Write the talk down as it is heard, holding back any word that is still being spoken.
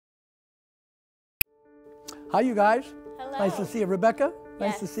Hi, you guys. Hello. Nice to see you, Rebecca.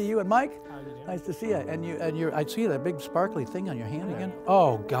 Nice to Yes. see you, and Mike. Nice to see you. And you, I see that big sparkly thing on your hand again.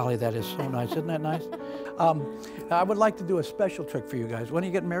 Oh, golly, that is so nice. Isn't that nice? I would like to do a special trick for you guys. When are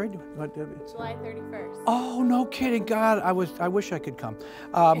you getting married? July 31st. Oh, no kidding. God, I wish I could come.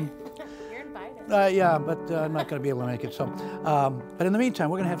 You're invited. Yeah, but I'm not going to be able to make it. So, but in the meantime,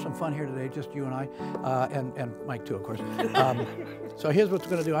 we're going to have some fun here today, just you and I, and Mike too, of course. So here's what we're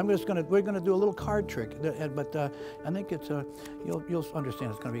going to do. We're going to do a little card trick, but I think it's you'll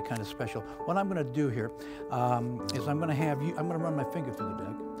understand it's going to be kind of special. What I'm going to do here is I'm going to have you. I'm going to run my finger through the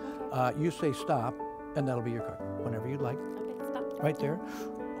deck. You say stop, and that'll be your card whenever you'd like. Okay, stop. Right there.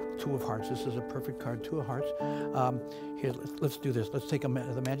 Two of hearts. This is a perfect card. Two of hearts. Here, let's do this. Let's take the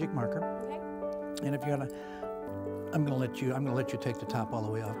magic marker. Okay. And if you're gonna, I'm gonna let you take the top all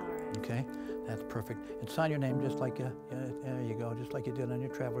the way off. Okay, that's perfect. And sign your name just like there you go, just like you did on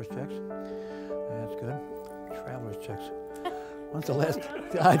your traveler's checks. That's good. Traveler's checks. When's the last?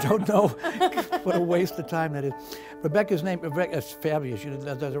 I don't know. What a waste of time that is. Rebecca's name. Rebecca's fabulous. It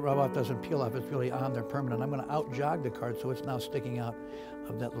doesn't rub off, doesn't peel off. It's really on there permanent. I'm going to out jog the card so it's now sticking out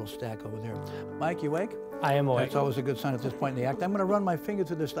of that little stack over there. Mike, you awake? I am awake. That's always a good sign at this point in the act. I'm going to run my finger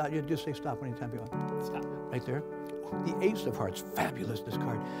through the stop. You just say stop anytime you want. Stop. Right there. The Ace of Hearts. Fabulous, this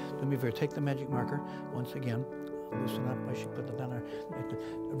card. Do me a favor. Take the magic marker once again. Loosen up. I should put that down there.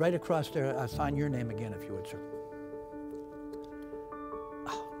 Right across there, sign your name again, if you would, sir.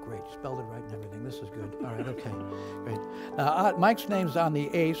 Great, spelled it right and everything. This is good. All right, okay, great. Now, Mike's name's on the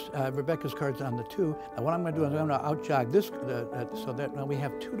ace. Rebecca's card's on the 2. Now, what I'm going to do is I'm going to out-jog this so that now we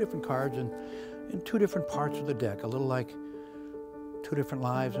have 2 different cards in 2 different parts of the deck, a little like 2 different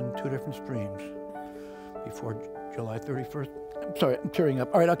lives and 2 different streams before July 31st. I'm sorry, I'm tearing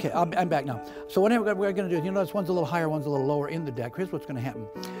up. All right, okay, I'm back now. So what we're going to do is, you notice one's a little higher, one's a little lower in the deck. Here's what's going to happen.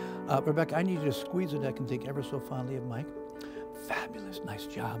 Rebecca, I need you to squeeze the deck and think ever so fondly of Mike. Fabulous, nice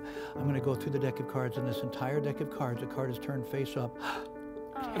job. I'm going to go through the deck of cards, and this entire deck of cards, the card is turned face up.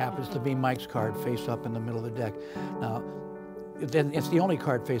 It happens to be Mike's card face up in the middle of the deck. Now, then it's the only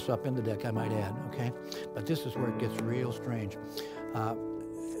card face up in the deck, I might add, okay? But this is where it gets real strange. I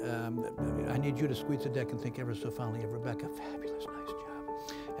need you to squeeze the deck and think ever so fondly of Rebecca. Fabulous, nice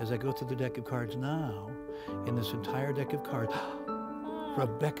job. As I go through the deck of cards now, in this entire deck of cards,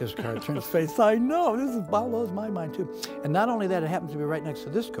 Rebecca's card turns face. I know, this blows my mind too. And not only that, it happens to be right next to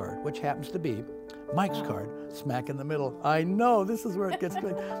this card, which happens to be Mike's card, smack in the middle. I know, this is where it gets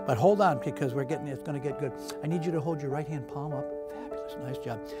good. But hold on, because it's going to get good. I need you to hold your right hand palm up. Fabulous, nice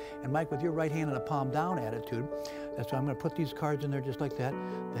job. And Mike, with your right hand in a palm down attitude, that's why I'm going to put these cards in there just like that.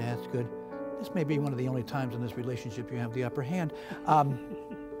 That's good. This may be one of the only times in this relationship you have the upper hand.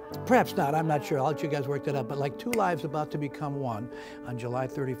 Perhaps not, I'm not sure. I'll let you guys work that out. But like 2 lives about to become 1 on July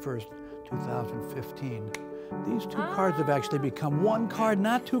 31st, 2015. These 2 cards have actually become 1 card,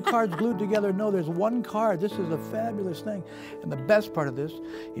 not 2 cards glued together. No, there's 1 card. This is a fabulous thing. And the best part of this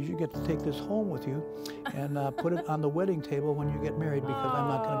is you get to take this home with you and put it on the wedding table when you get married, because I'm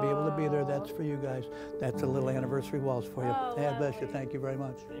not going to be able to be there. That's for you guys. That's a little anniversary waltz for you. Oh, God bless you. Thank you very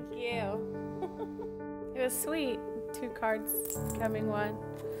much. Thank you. It was sweet. 2 cards becoming 1.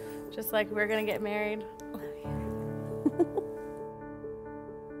 Just like we're going to get married. Love you.